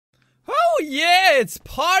yeah, it's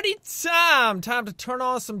party time. Time to turn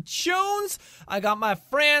on some tunes. I got my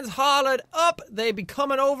friends hollered up. They be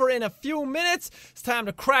coming over in a few minutes. It's time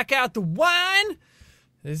to crack out the wine.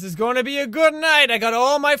 This is going to be a good night. I got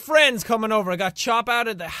all my friends coming over. I got Chop out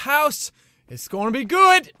at the house. It's going to be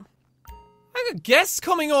good. I got guests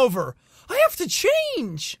coming over. I have to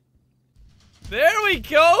change. There we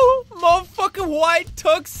go. Motherfucking white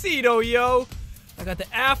tuxedo, yo. I got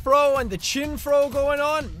the afro and the chin fro going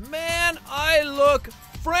on. Man, I look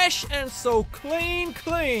fresh and so clean.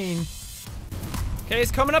 Okay,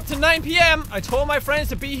 it's coming up to 9 p.m. I told my friends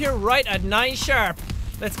to be here right at 9 sharp.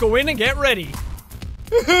 Let's go in and get ready.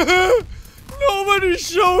 Nobody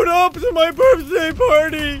showed up to my birthday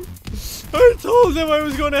party. I told them I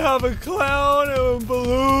was going to have a clown and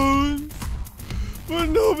balloons, but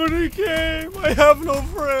nobody came. I have no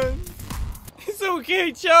friends. It's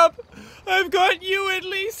okay, Chop. I've got you at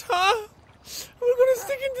least, huh? We're gonna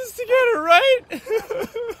stick in this together, right?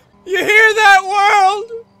 You hear that,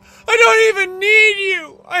 world? I don't even need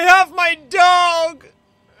you. I have my dog.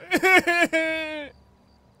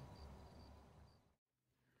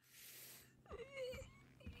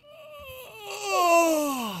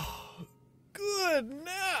 Oh, good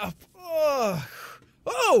nap.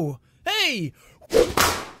 Oh, hey.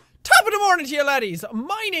 Top of the morning to you laddies.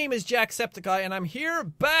 My name is Jacksepticeye and I'm here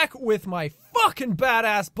back with my fucking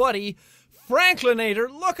badass buddy, Franklinator.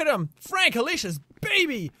 Look at him. Frankalicious,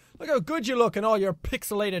 baby. Look how good you look in all your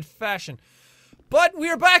pixelated fashion. But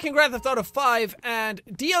we're back in Grand Theft Auto 5 and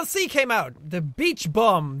DLC came out. The Beach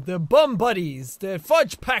Bum, the Bum Buddies, the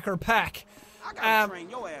Fudge Packer Pack. I gotta train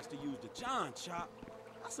your ass to use the John Chop.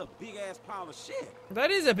 That's a big ass pile of shit. That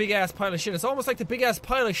is a big ass pile of shit. It's almost like the big ass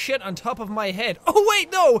pile of shit on top of my head. Oh wait,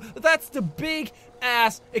 no! That's the big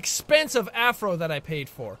ass expensive afro that I paid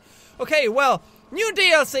for. Okay, well, new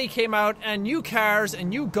DLC came out and new cars and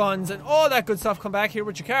new guns and all that good stuff. Come back here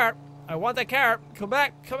with your car. I want that car. Come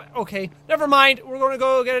back. Okay, never mind. We're gonna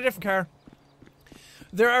go get a different car.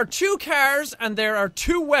 There are 2 cars and there are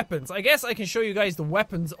 2 weapons. I guess I can show you guys the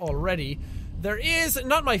weapons already. There is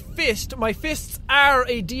not my fist. My fists are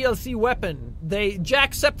a DLC weapon. They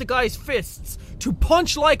Jacksepticeye's fists to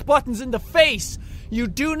punch like buttons in the face. You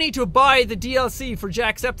do need to buy the DLC for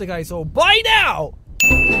Jacksepticeye, so buy now.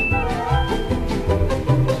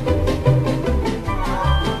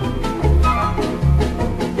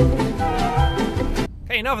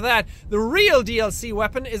 Okay, enough of that. The real DLC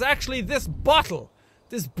weapon is actually this bottle,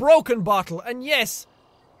 this broken bottle, and yes,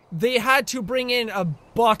 they had to bring in a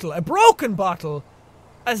broken bottle,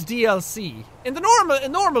 as DLC. In the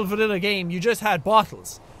normal vanilla game, you just had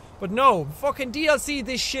bottles. But no, fucking DLC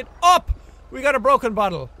this shit up! We got a broken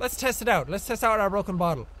bottle. Let's test it out. Let's test out our broken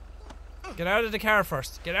bottle. Get out of the car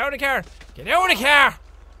first. Get out of the car! Get out of the car!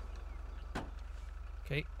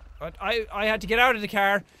 Okay, but I had to get out of the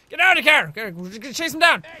car. Get out of the car! Chase him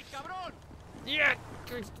down! Hey, come on! Yeah!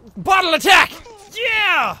 Bottle attack!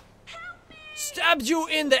 Yeah! Stabbed you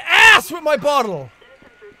in the ass with my bottle!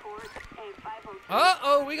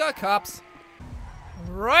 Uh-oh, we got cops.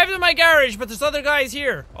 Arrived in my garage, but there's other guys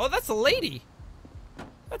here. Oh, that's a lady.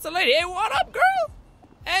 That's a lady. Hey, what up, girl?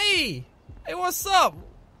 Hey! Hey, what's up?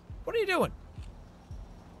 What are you doing?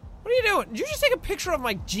 What are you doing? Did you just take a picture of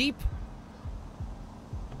my Jeep?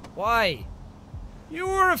 Why? You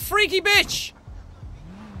were a freaky bitch!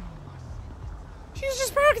 She's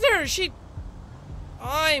just parked there.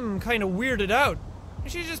 I'm kind of weirded out.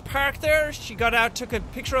 She just parked there, she got out, took a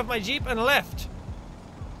picture of my Jeep, and left.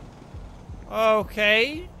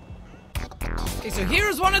 Okay. Okay, so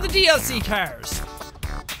here's one of the DLC cars.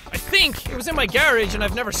 I think it was in my garage, and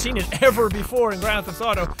I've never seen it ever before in Grand Theft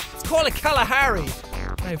Auto. It's called a Kalahari.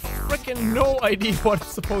 I have freaking no idea what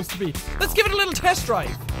it's supposed to be. Let's give it a little test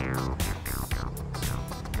drive.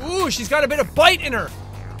 Ooh, she's got a bit of bite in her.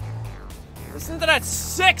 Listen to that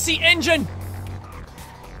sexy engine.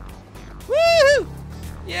 Woohoo!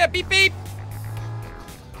 Yeah, beep beep.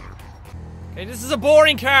 Okay, this is a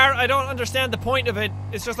boring car. I don't understand the point of it.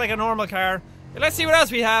 It's just like a normal car. Okay, let's see what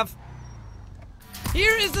else we have.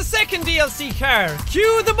 Here is the second DLC car.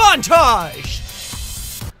 Cue the montage.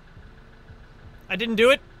 I didn't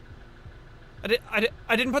do it. I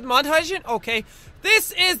didn't put the montage in? Okay.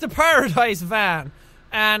 This is the Paradise van.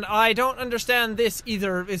 And I don't understand this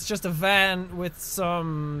either. It's just a van with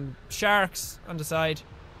some sharks on the side.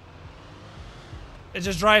 It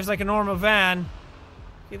just drives like a normal van.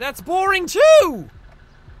 Okay, that's boring too!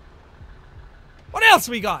 What else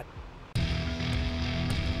we got?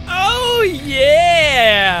 Oh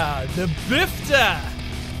yeah! The Bifta!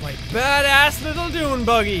 My badass little dune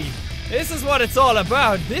buggy. This is what it's all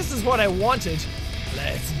about. This is what I wanted.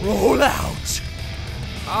 Let's roll out.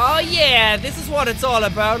 Oh yeah, this is what it's all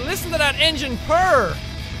about. Listen to that engine purr.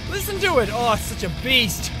 Listen to it. Oh, it's such a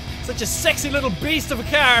beast. Such a sexy little beast of a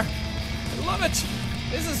car. I love it.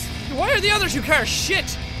 This is... Why are the other two cars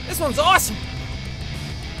shit? This one's awesome.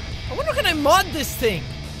 I wonder can I mod this thing?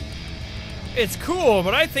 It's cool,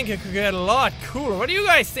 but I think it could get a lot cooler. What do you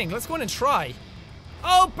guys think? Let's go in and try.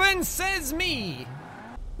 Open Sesame.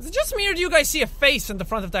 Is it just me or do you guys see a face in the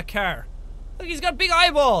front of that car? Look, he's got big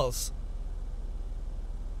eyeballs.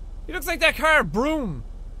 He looks like that car, Broom.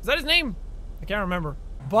 Is that his name? I can't remember.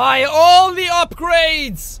 Buy all the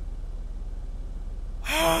upgrades!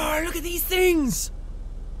 Oh, look at these things!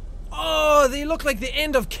 Oh, they look like the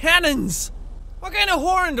end of cannons! What kind of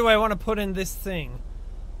horn do I want to put in this thing?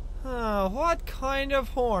 Oh, what kind of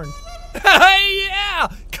horn? Yeah!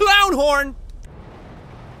 Clown horn!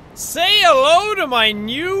 Say hello to my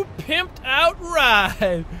new pimped out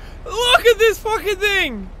ride! Look at this fucking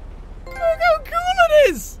thing! Look how cool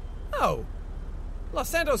it is! Oh. Los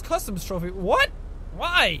Santos Customs Trophy. What?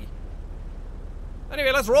 Why?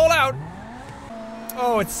 Anyway, let's roll out.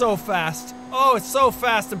 Oh, it's so fast. Oh, it's so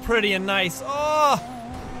fast and pretty and nice. Oh,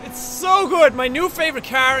 it's so good. My new favorite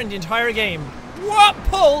car in the entire game. What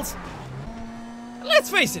pulls? Let's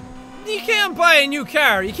face it. You can't buy a new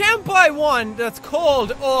car. You can't buy one that's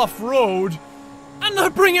called off-road and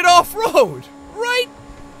not bring it off-road. Right?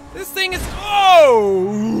 This thing is... Oh,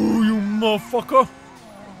 you motherfucker.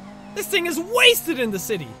 This thing is wasted in the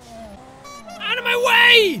city. Out of my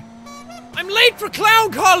way! I'm late for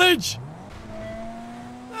clown college!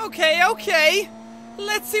 Okay, okay.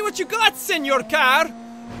 Let's see what you got, senor car.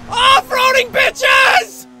 Off-roading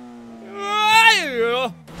bitches!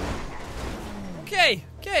 Okay,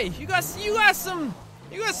 okay. You got some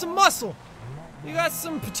muscle. You got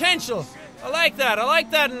some potential. I like that. I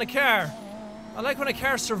like that in a car. I like when a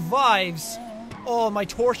car survives all my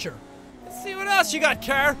torture. Let's see what else you got,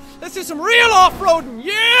 car. Let's do some real off-roading.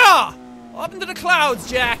 Yeah! Up into the clouds,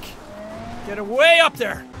 Jack. Get way up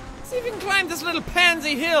there. See if you can climb this little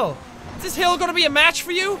pansy hill. Is this hill gonna be a match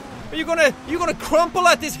for you? Are you gonna crumple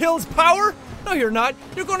at this hill's power? No, you're not.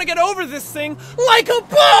 You're gonna get over this thing like a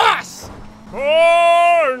boss!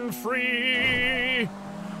 Born free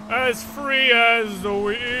as the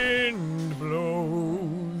wind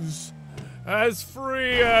blows, as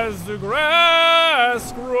free as the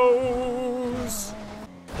grass grows.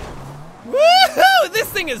 Woohoo! This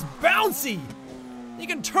thing is bouncy! You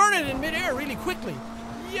can turn it in midair really quickly.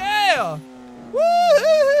 Yeah!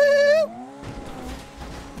 Woohoo!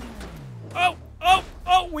 Oh, oh,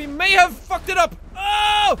 oh, we may have fucked it up.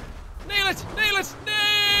 Oh! Nail it, nail it,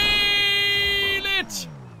 nail it!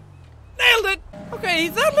 Nailed it! Okay,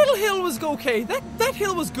 that little hill was okay. That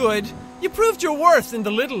hill was good. You proved your worth in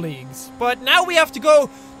the little leagues. But now we have to go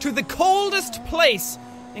to the coldest place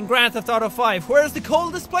in Grand Theft Auto 5. Where's the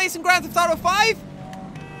coldest place in Grand Theft Auto 5?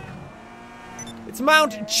 It's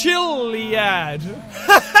Mount Chiliad.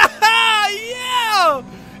 Yeah!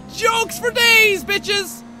 Jokes for days,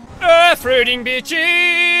 bitches! Off-roading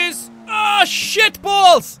bitches! Oh, shit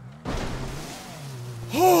balls!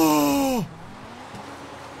 Oh!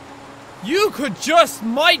 You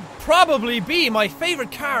might probably be my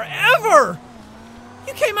favorite car ever!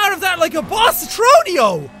 You came out of that like a boss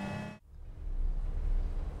Atronio!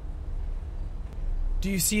 Do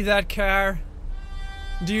you see that car?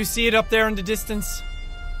 Do you see it up there in the distance?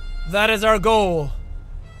 That is our goal.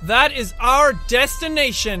 That is our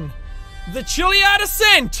destination. The Chiliad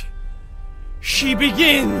ascent! She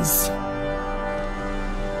begins!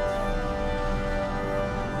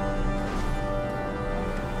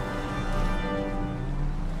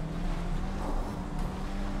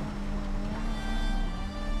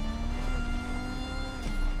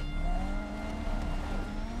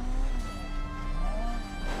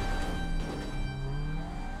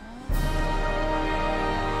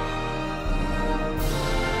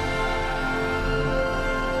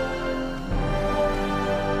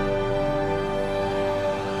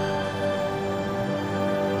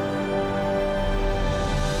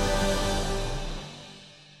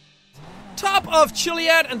 Of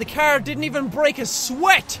Chiliad, and the car didn't even break a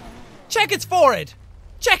sweat. Check its forehead.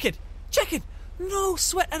 Check it. Check it. No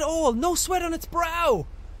sweat at all. No sweat on its brow.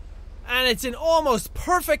 And it's in almost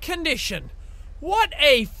perfect condition. What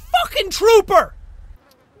a fucking trooper!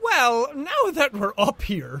 Well, now that we're up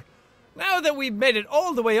here, now that we've made it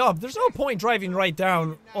all the way up, there's no point driving right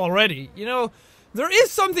down already. You know, there is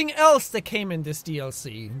something else that came in this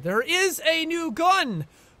DLC. There is a new gun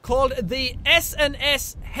called the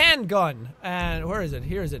S&S handgun. And where is it?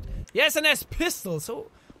 Here is it. The S&S pistol. So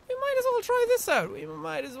we might as well try this out. We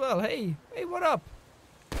might as well. Hey, what up?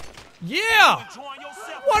 Yeah!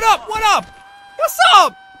 What up? What up? What's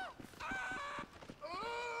up?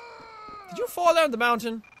 Did you fall down the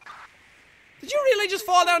mountain? Did you really just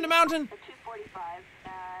fall down the mountain?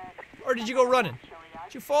 Or did you go running?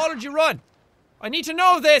 Did you fall or did you run? I need to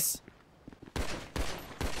know this!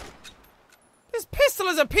 This pistol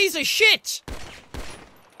is a piece of shit!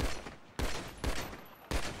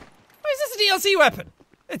 Why is this a DLC weapon?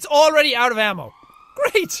 It's already out of ammo.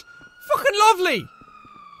 Great! Fucking lovely!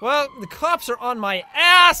 Well, the cops are on my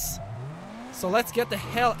ass! So let's get the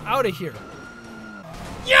hell out of here.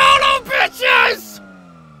 YOLO bitches!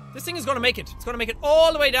 This thing is gonna make it. It's gonna make it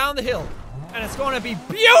all the way down the hill. And it's gonna be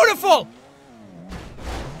beautiful!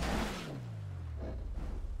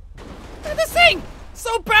 Look at this thing! It's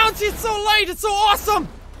so bouncy, it's so light, it's so awesome!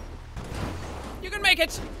 You can make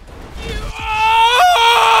it! You,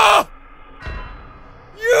 oh!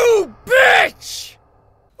 You bitch!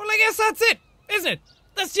 Well, I guess that's it, isn't it?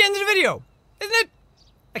 That's the end of the video, isn't it?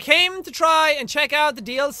 I came to try and check out the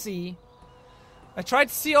DLC. I tried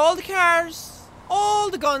to see all the cars, all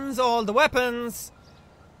the guns, all the weapons,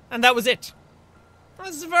 and that was it.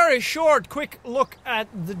 This is a very short, quick look at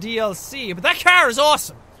the DLC, but that car is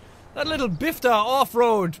awesome. That little Bifta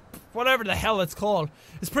off-road, whatever the hell it's called,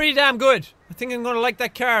 is pretty damn good. I think I'm gonna like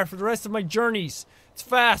that car for the rest of my journeys. It's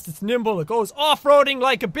fast, it's nimble, it goes off-roading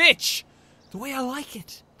like a bitch. The way I like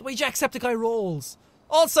it. The way Jacksepticeye rolls.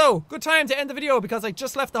 Also, good time to end the video because I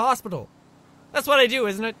just left the hospital. That's what I do,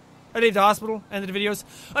 isn't it? I leave the hospital, end the videos.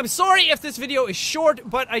 I'm sorry if this video is short,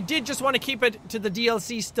 but I did just want to keep it to the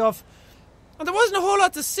DLC stuff. And there wasn't a whole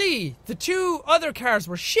lot to see. The two other cars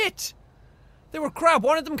were shit. They were crap.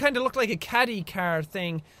 One of them kind of looked like a caddy car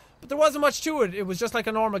thing, but there wasn't much to it. It was just like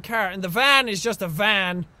a normal car. And the van is just a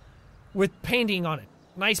van with painting on it.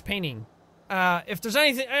 Nice painting. If there's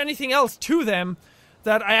anything else to them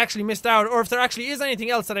that I actually missed out, or if there actually is anything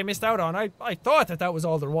else that I missed out on, I thought that was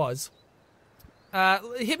all there was.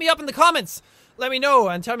 Hit me up in the comments. Let me know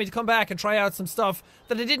and tell me to come back and try out some stuff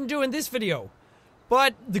that I didn't do in this video.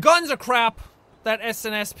 But the guns are crap. That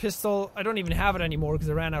S&S pistol, I don't even have it anymore because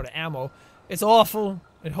I ran out of ammo. It's awful.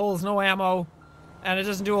 It holds no ammo. And it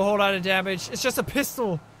doesn't do a whole lot of damage. It's just a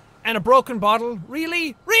pistol and a broken bottle.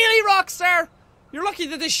 Really? Really, Rockstar? You're lucky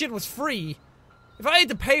that this shit was free. If I had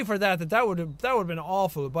to pay for that would have been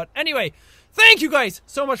awful. But anyway, thank you guys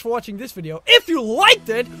so much for watching this video. If you liked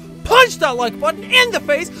it, punch that like button in the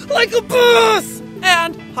face like a boss!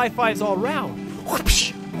 And high fives all around.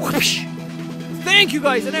 Whoosh, whoosh. Thank you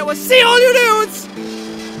guys, and I will see all you dudes in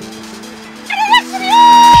the next video!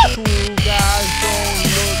 Cool guys don't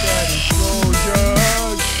look at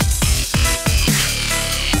explosions.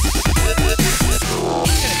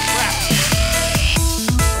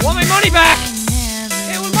 I want my money back!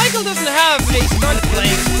 Yeah, well, Michael doesn't have a stunt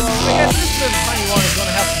plane, so I guess this is a funny one he's gonna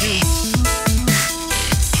have to do.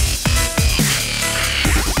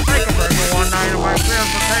 Take a break for one night of my fears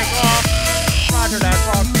for takeoff. Roger that,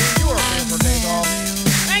 Fox. You are clear for takeoff.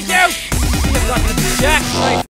 Thank you! We have got the jack knife.